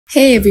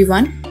Hey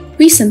everyone!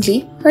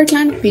 Recently,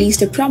 Heartland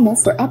released a promo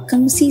for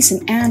upcoming season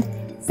and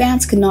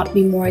fans could not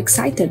be more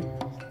excited.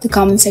 The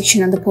comment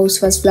section on the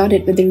post was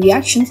flooded with the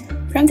reactions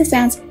from the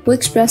fans who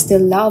expressed their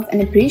love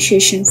and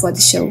appreciation for the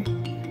show.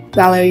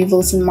 Valerie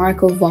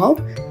Wilson-Macro Val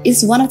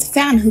is one of the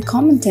fans who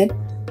commented,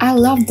 "I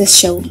love this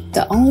show,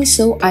 the only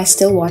show I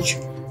still watch.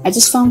 I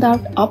just found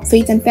out Up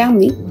Faith and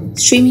Family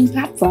streaming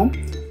platform,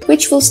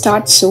 which will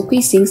start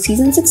showcasing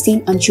season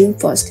 16 on June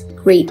 1st.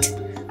 Great.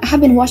 I have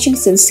been watching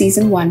since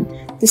season 1.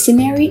 The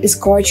scenery is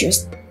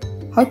gorgeous."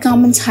 Her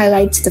comments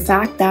highlights the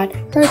fact that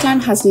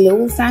Heartland has a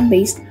loyal fan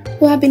base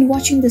who have been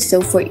watching the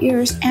show for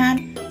years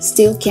and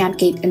still can't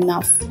get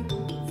enough.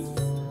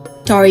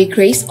 Tory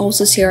Grace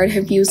also shared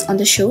her views on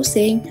the show,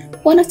 saying,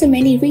 "One of the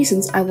many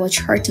reasons I watch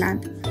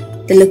Heartland.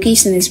 The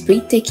location is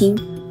breathtaking.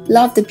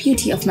 Love the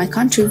beauty of my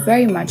country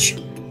very much."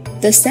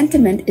 The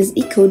sentiment is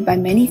echoed by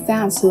many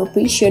fans who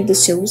appreciate the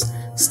show's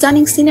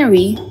stunning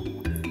scenery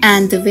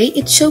and the way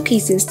it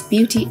showcases the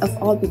beauty of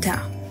Alberta.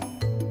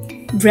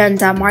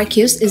 Brenda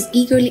Marcus is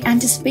eagerly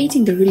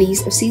anticipating the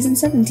release of season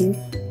 17,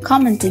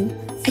 commenting,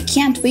 "I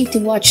can't wait to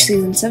watch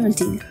season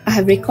 17. I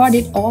have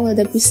recorded all of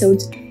the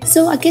episodes,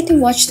 so I get to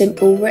watch them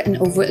over and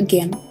over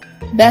again.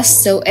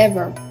 Best show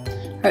ever."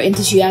 Her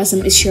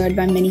enthusiasm is shared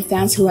by many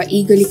fans who are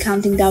eagerly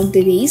counting down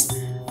the days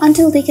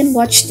until they can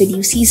watch the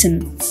new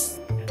season.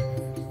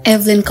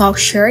 Evelyn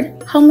Cox shared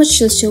how much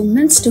the show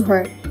means to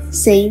her,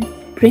 saying,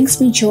 "Brings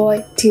me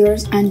joy,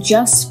 tears, and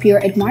just pure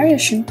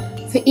admiration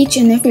for each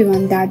and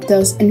everyone that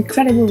does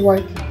incredible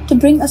work to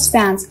bring us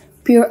fans.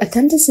 Pure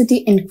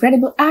authenticity,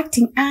 incredible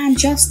acting, and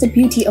just the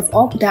beauty of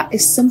Alberta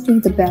is simply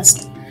the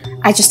best.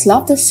 I just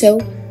love this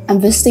show. I'm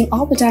visiting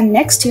Alberta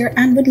next year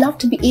and would love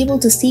to be able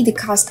to see the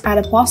cast at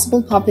a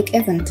possible public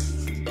event."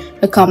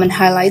 The comment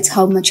highlights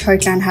how much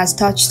Heartland has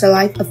touched the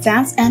life of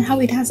fans and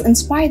how it has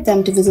inspired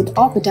them to visit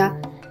Alberta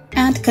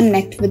and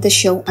connect with the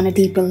show on a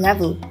deeper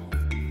level.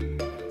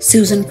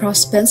 Susan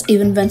Prospence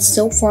even went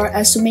so far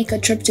as to make a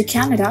trip to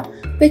Canada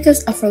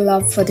because of her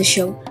love for the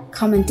show,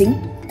 commenting,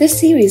 "This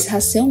series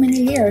has so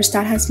many layers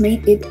that has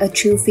made it a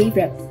true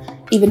favorite.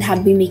 Even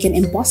had we make an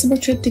impossible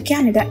trip to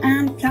Canada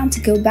and plan to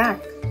go back."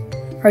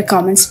 Her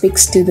comment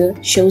speaks to the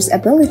show's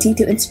ability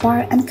to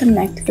inspire and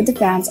connect with the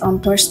fans on a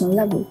personal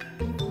level.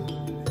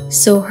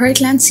 So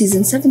Heartland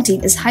season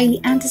 17 is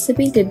highly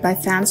anticipated by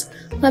fans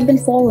who have been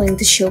following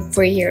the show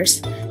for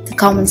years. The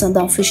comments on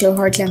the official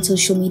Heartland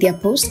social media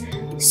post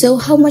show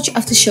how much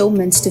of the show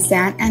means to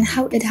fans and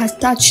how it has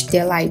touched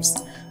their lives.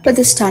 With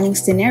the stunning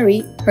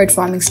scenery,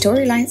 heartwarming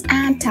storylines,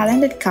 and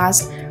talented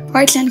cast,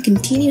 Heartland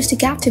continues to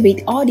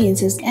captivate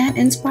audiences and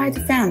inspire the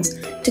fans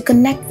to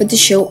connect with the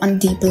show on a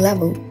deeper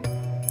level.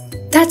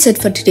 That's it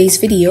for today's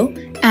video,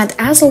 and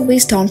as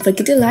always, don't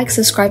forget to like,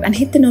 subscribe, and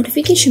hit the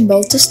notification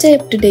bell to stay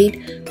up to date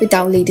with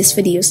our latest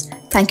videos.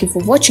 Thank you for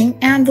watching,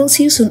 and we'll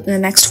see you soon in the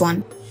next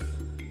one.